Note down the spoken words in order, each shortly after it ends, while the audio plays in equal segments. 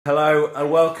Hello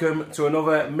and welcome to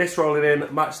another Miss Rolling In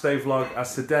matchday vlog,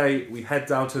 as today we head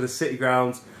down to the City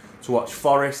Ground to watch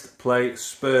Forest play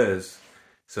Spurs.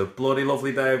 It's a bloody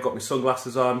lovely day, I've got my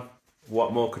sunglasses on.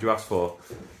 What more could you ask for?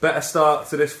 Better start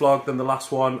to this vlog than the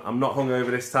last one. I'm not hungover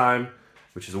this time,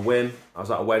 which is a win. I was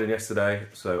at a wedding yesterday,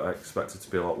 so I expect it to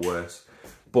be a lot worse.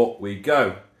 But we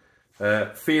go.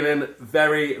 Feeling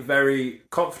very, very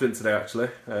confident today actually.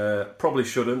 Probably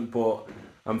shouldn't, but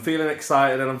I'm feeling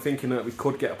excited and I'm thinking that we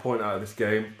could get a point out of this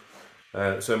game.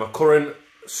 So my current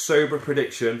sober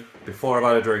prediction, before I've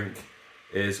had a drink,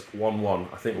 is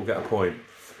 1-1. I think we'll get a point.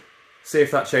 See if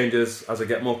that changes as I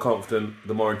get more confident,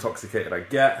 the more intoxicated I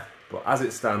get. But as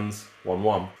it stands,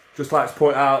 1-1. Just like to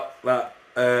point out that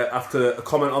after a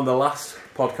comment on the last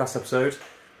podcast episode,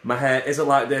 my hair isn't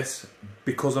like this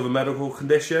because of a medical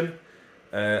condition.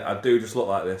 I do just look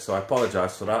like this, so I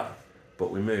apologise for that.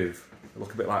 But we move. I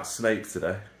look a bit like Snape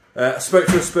today. I spoke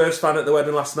to a Spurs fan at the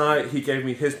wedding last night. He gave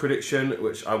me his prediction,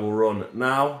 which I will run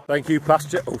now. Thank you, past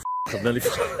JJ. Oh, I've nearly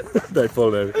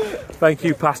fallen over. Thank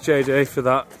you, past JJ, for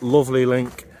that lovely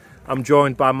link. I'm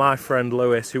joined by my friend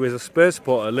Lewis, who is a Spurs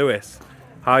supporter. Lewis,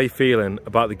 how are you feeling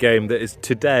about the game that is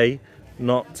today,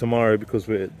 not tomorrow, because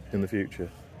we're in the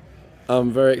future?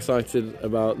 I'm very excited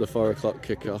about the 4 o'clock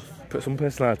kickoff. Put some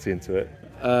personality into it.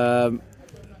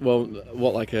 Well,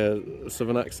 what, like a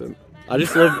southern accent? I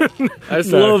just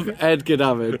love Edgar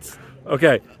Davids.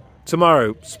 Okay,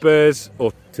 tomorrow, Spurs,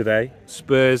 or today,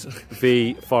 Spurs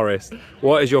v Forest.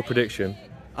 What is your prediction?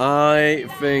 I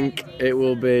think it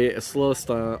will be a slow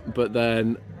start, but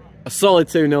then a solid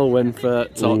 2-0 win for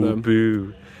Tottenham.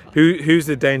 Ooh, boo. Who's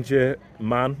the danger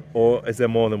man, or is there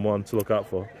more than one to look out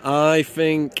for? I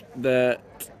think that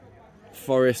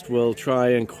Forest will try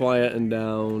and quieten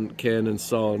down KANE and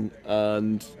Son,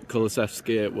 and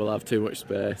Kulusevski will have too much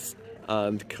space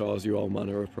and cause you all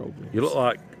manner of problems. You look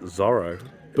like Zorro.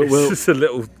 But it's just a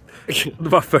little...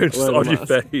 my phone's just on your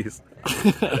face.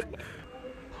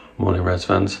 Morning, Reds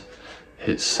fans.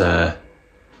 It's quarter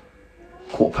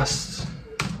past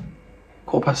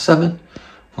 7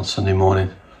 on Sunday morning,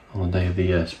 on the day of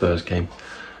the Spurs game.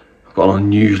 I've got an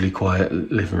unusually quiet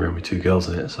living room with 2 girls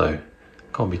in it, so it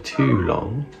can't be too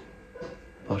long.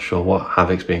 Not sure what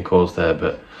havoc's being caused there,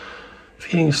 but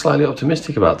feeling slightly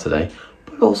optimistic about today,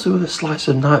 but also with a slice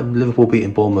of Liverpool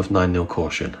beating Bournemouth 9-0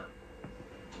 caution.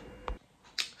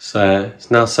 So it's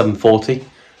now 7:40,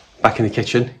 back in the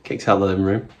kitchen, kicked out of the living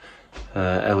room.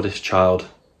 Eldest child,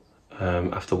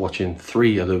 after watching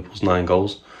 3 of Liverpool's 9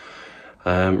 goals,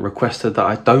 requested that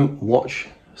I don't watch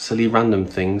silly random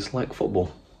things like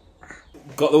football.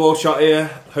 Got the wall shot here.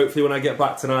 Hopefully when I get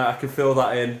back tonight I can fill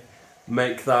that in,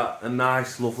 make that a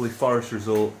nice lovely Forest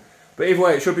result. But either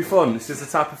way, it should be fun. This is the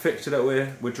type of fixture that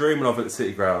we're dreaming of at the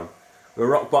City Ground. We were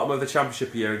rock bottom of the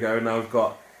Championship a year ago, and now we've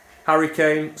got Harry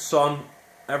Kane, Son,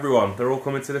 everyone. They're all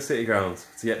coming to the City Ground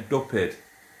to get dupped.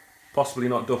 Possibly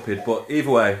not dupped, but either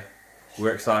way,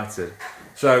 we're excited.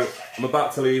 So I'm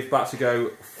about to leave, about to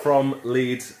go from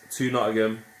Leeds to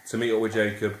Nottingham to meet up with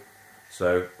Jacob.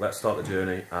 So let's start the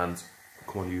journey and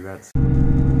come on, you Reds.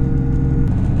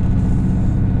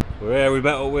 We're here, we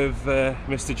met up with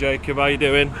Mr. Jacob. How you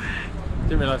doing?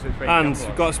 Didn't realise we were And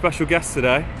we've got a special guest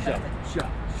today.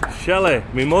 Shelley,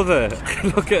 my mother.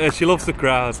 Look at her, she loves the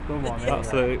crowd. Come on,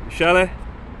 absolutely. Shelley,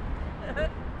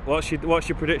 what's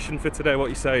your prediction for today? What are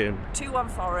you saying? 2-1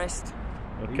 Forest.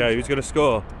 Okay, who's going to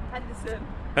score? Henderson.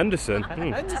 Henderson?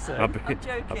 Henderson.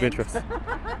 I'd be interested.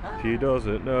 She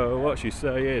doesn't know what she's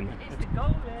saying. It's the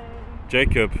goalie.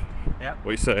 Jacob, Yep. what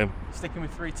are you saying? Sticking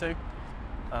with 3-2.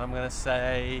 I'm going to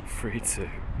say 3-2.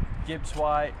 Gibbs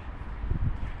White,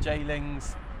 Jay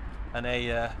Lings, and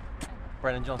a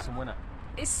Brennan Johnson winner.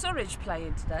 Is Surridge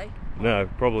playing today? No,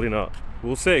 probably not.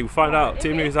 We'll see, we'll find out.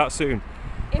 Team news out soon.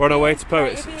 We're on our way to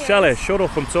Poets. If he Shelley, is. shut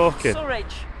up, I'm talking.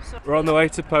 Surridge. We're on the way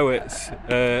to Poets.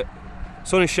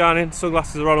 Sun is shining,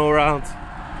 sunglasses are on all around.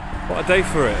 What a day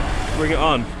for it. Bring it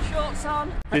on. Shorts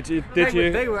on. Did you?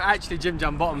 They were actually Jim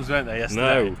Jam bottoms, weren't they,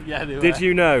 yesterday? No. Yeah, they were. Did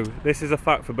you know, this is a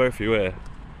fact for both of you here,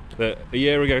 that a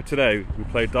year ago today we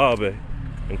played Derby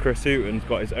and Chris Hooton's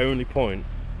got his only point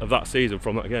of that season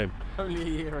from that game. Only a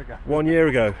year ago. 1 year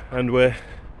ago, and we're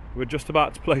just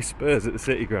about to play Spurs at the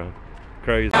City Ground.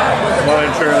 Crazy. Well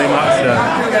and truly match day.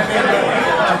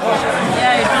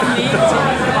 Yeah, he's on the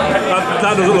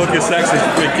That doesn't look as sexy as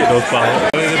you think it does, pal.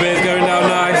 The beer's going down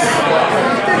nice.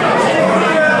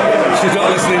 She's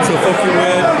not listening to a fucking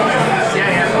word.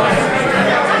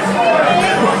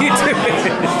 What are you doing?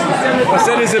 I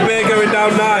said there's a beer going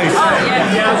down nice.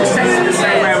 Yeah, I'm just texting to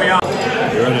say where we are.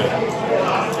 You're in it.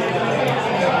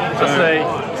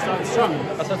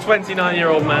 That's a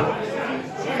 29-year-old man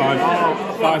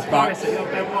Five packs.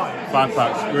 5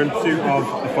 packs. We're in pursuit of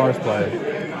a Forest player.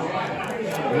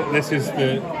 This is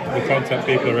the content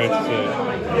people are into see.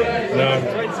 No.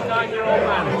 29-year-old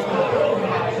man.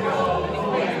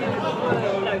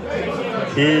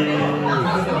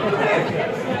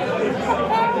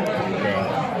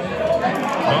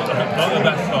 Not the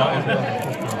best start, is it?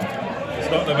 It's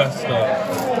not the best start.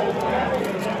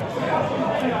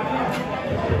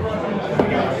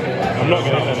 I'm not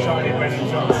going to shiny Brennan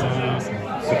Johnson.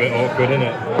 It's a bit awkward, isn't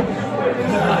it?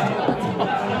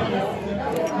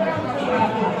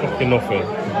 Fucking nothing.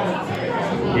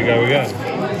 We go again.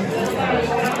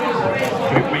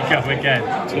 We go again.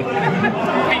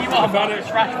 But you are about it,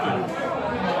 Rashford.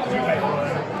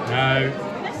 No.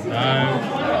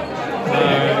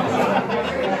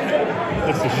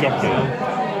 This is shocking.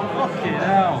 Fucking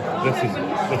hell. This is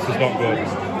not good.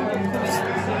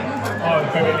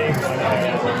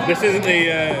 This isn't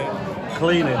the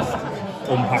cleanest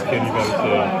unpacking you go to.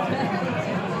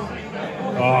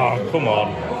 Oh, come on.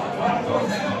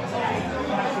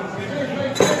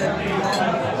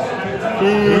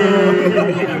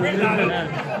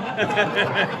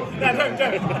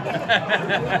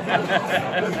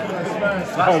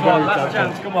 Last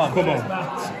chance, come on. Come on.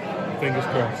 Fingers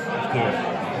crossed. Let's do it.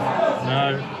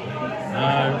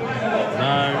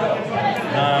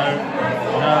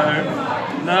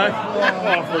 No.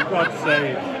 Oh, for God's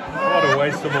sake. What a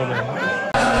waste of money.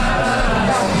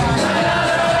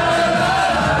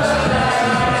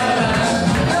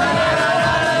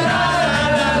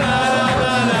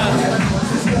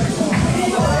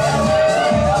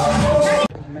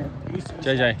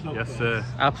 JJ. Yes, sir.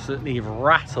 Absolutely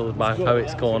rattled by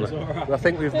Poets Corner. I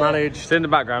think we've managed. It's in the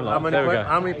background. How There we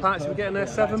go. many pints are we getting there?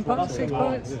 7 pints? 6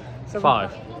 pints?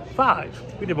 5.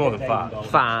 5? We did more than 5.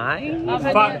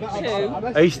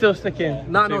 5? Are you still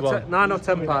sticking? 9 or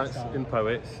 10 pints in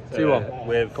Poets. 2-1.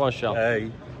 With Go on, Shell. a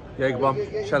Jaeger bomb.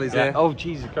 Shelley's here. Oh,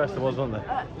 Jesus Christ, there was one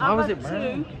there. How was it,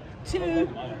 man? 2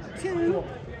 what?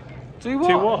 2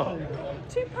 what?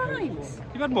 2 pints.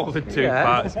 You've had more than 2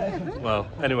 Yeah. pints. Well,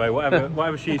 anyway,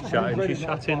 whatever she's chatting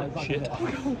shit.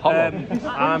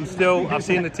 I've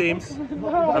seen the teams.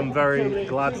 I'm very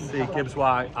glad to see Gibbs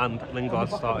White and Lingard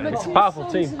starting. It's a powerful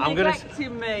team. I'm gonna.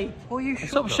 Neglecting me. Well, you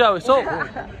It's up, Show. It's up.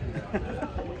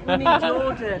 We need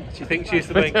Jordan. She thinks she's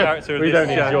the main character of We this don't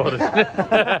need show. Jordan.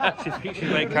 She thinks she's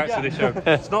the main character of this show.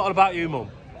 It's not all about you, Mum.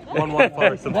 1-1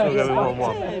 Forest. I'm still going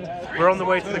 1-1. We're on the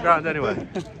way to the ground anyway.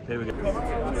 Here we go.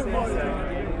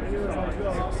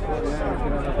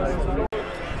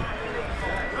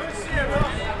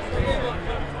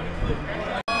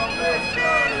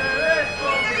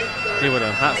 Here we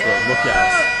go. That's look at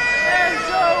us.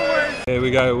 Here we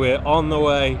go. We're on the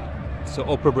way to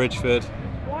Upper Bridgeford.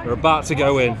 We're about to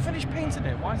go in. Finish painting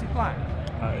it. Why is it black?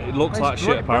 It looks like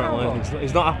shit apparently.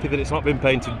 He's not happy that it's not been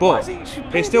painted, Why but is it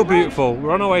it's still beautiful.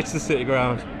 We're on our way to the City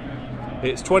Ground.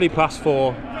 It's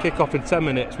 4:20. Kick off in 10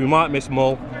 minutes. We might miss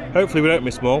Mull. Hopefully we don't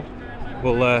miss Mull.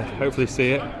 We'll hopefully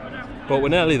see it. But we're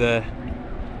nearly there.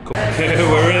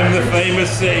 We're in the famous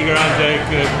City Ground,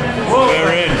 Jacob.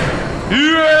 We're in.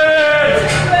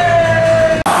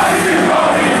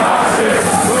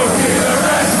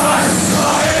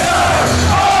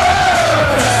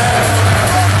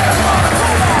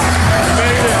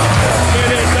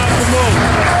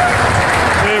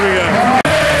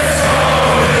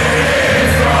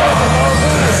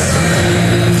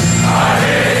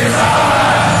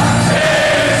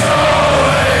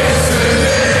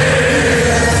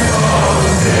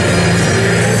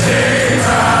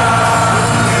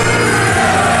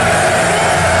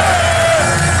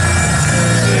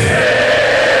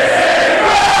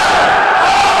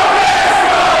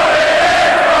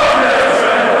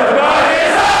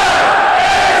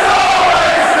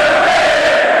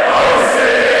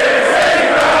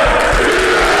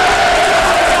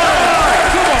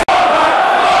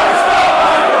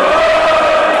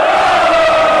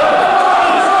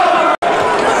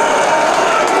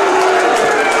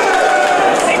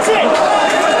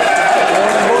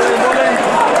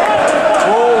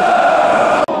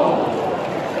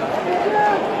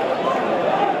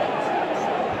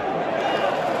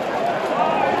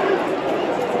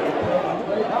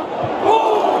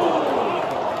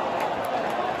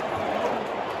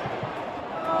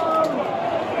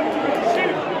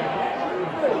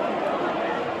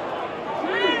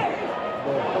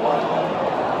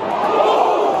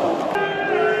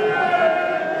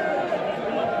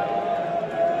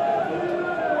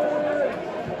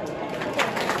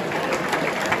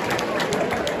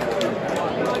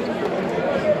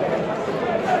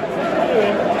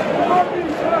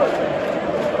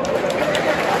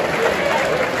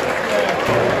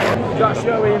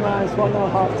 It's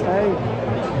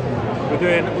 1.5 We're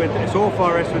doing, it's all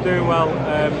Forest, we're doing well.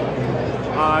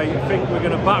 I think we're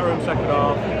going to batter them second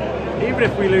half. Even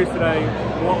if we lose today,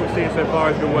 what we've seen so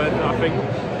far has been worth it. I think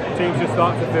teams should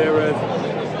start to fear us.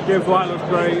 Gibbs White looks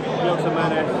great, he looks a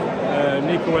menace.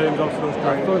 Nico Williams obviously looks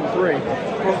great.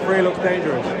 Front three looks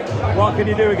dangerous. What can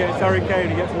you do against Harry Kane?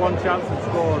 He gets one chance and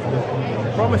scores.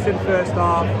 Promising first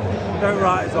half, don't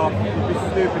write us off. You'd be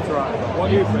stupid to write us off. What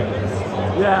do you think?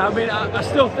 Yeah, I mean, I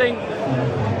still think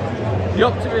the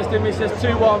optimist in me says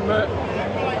 2-1, but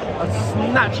I'd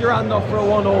snatch your hand off for a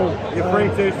 1-all. You're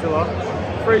 3-2 still on?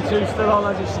 3-2 still on.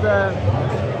 I just,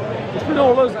 it's been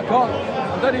all us. I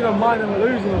don't even mind them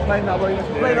losing. We're playing that way. If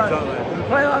we play, exactly. if we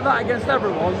play like that against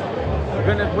everyone, we're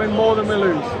going to win more than we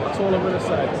lose. That's all I'm going to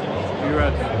say. You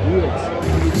ready?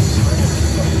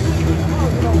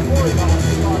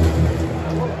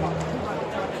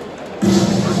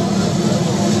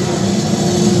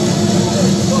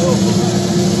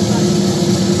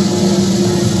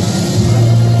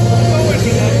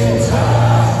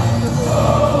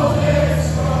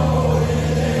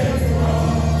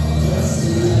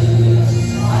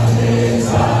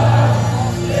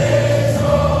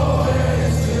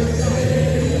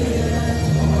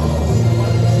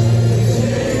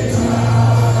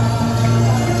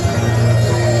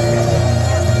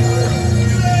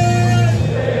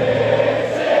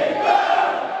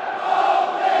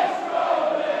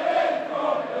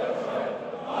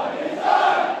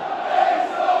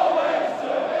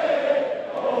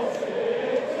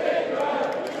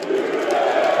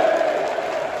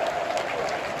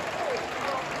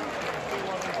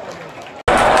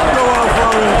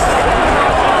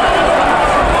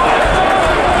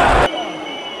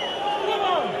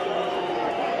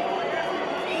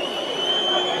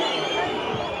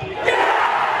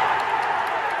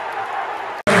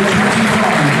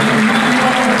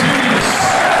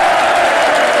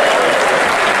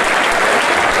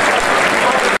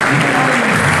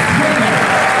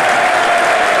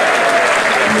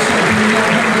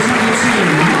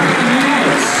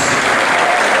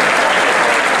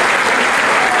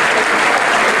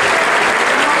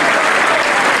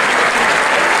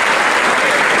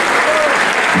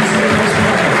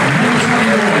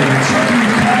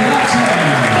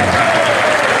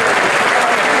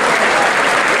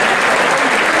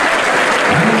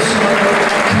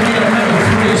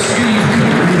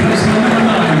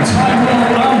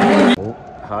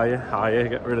 Higher,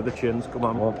 get rid of the chins, come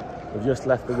on. Well, we've just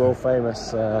left the world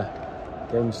famous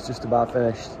game's just about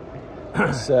finished.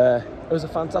 It was a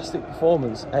fantastic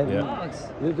performance, and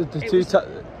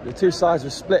the two sides were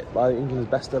split by England's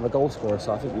best ever goal scorer,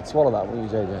 so I think we'd swallow that,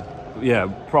 wouldn't you, JJ? Yeah,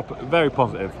 very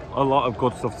positive. A lot of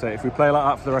good stuff to say. If we play like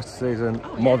that for the rest of the season,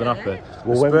 more than happy.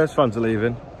 The Spurs fans are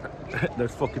leaving. They're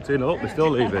fucking 2-0 up, they're still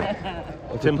leaving.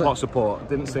 Tin pot support,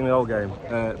 didn't sing the whole game,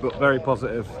 but very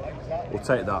positive. We'll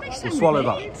take that. We'll swallow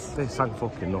that. They sang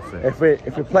fucking nothing. If we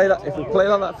play like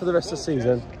that for the rest of the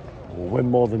season, we'll win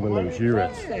more than we lose. You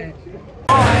ready?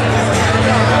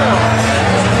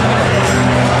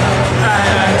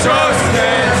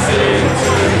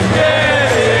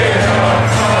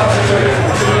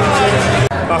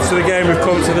 After the game, we've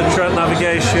come to the Trent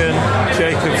navigation.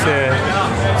 Jacob's here.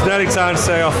 It's nearly time to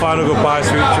say our final goodbyes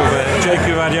to each other.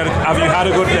 Jacob, have you had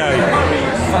a good day?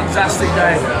 Fantastic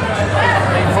day.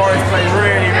 I think Forest played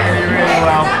really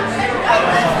well.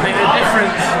 I think the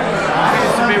difference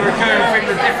seems to be a recurring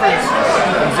thing. The difference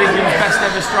was England's best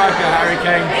ever striker, Harry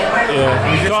Kane. Yeah,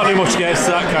 you can't do much against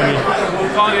that, can you?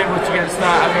 Can't do much against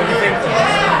that. I mean, I think the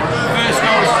first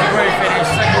goal was a great finish,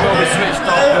 second goal was switched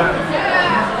off, but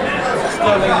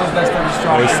still England's best ever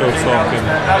striker. We're still talking.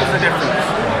 That was the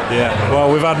difference. Yeah, well,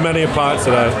 we've had many a pint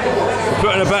today. We're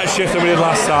putting a better shift than we did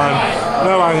last time.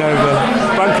 No hangover.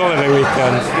 Bank holiday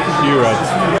weekend. You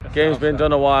Reds. Game's been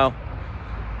done a while.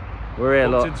 We're here,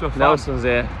 look. Nelson's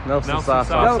here. Nelson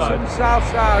Southside. Nelson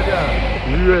Southsider.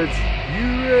 You Reds.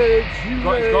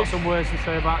 He's got some words to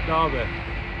say about Derby.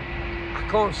 I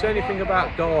can't say anything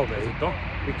about Derby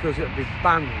because it'll be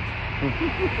banned.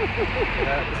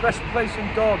 The best place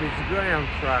in Derby is the ground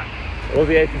track. Or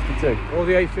the 852. Or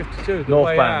the 852. The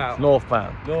way out.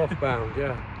 Northbound, Northbound,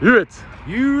 yeah. You Reds.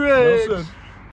 You Reds.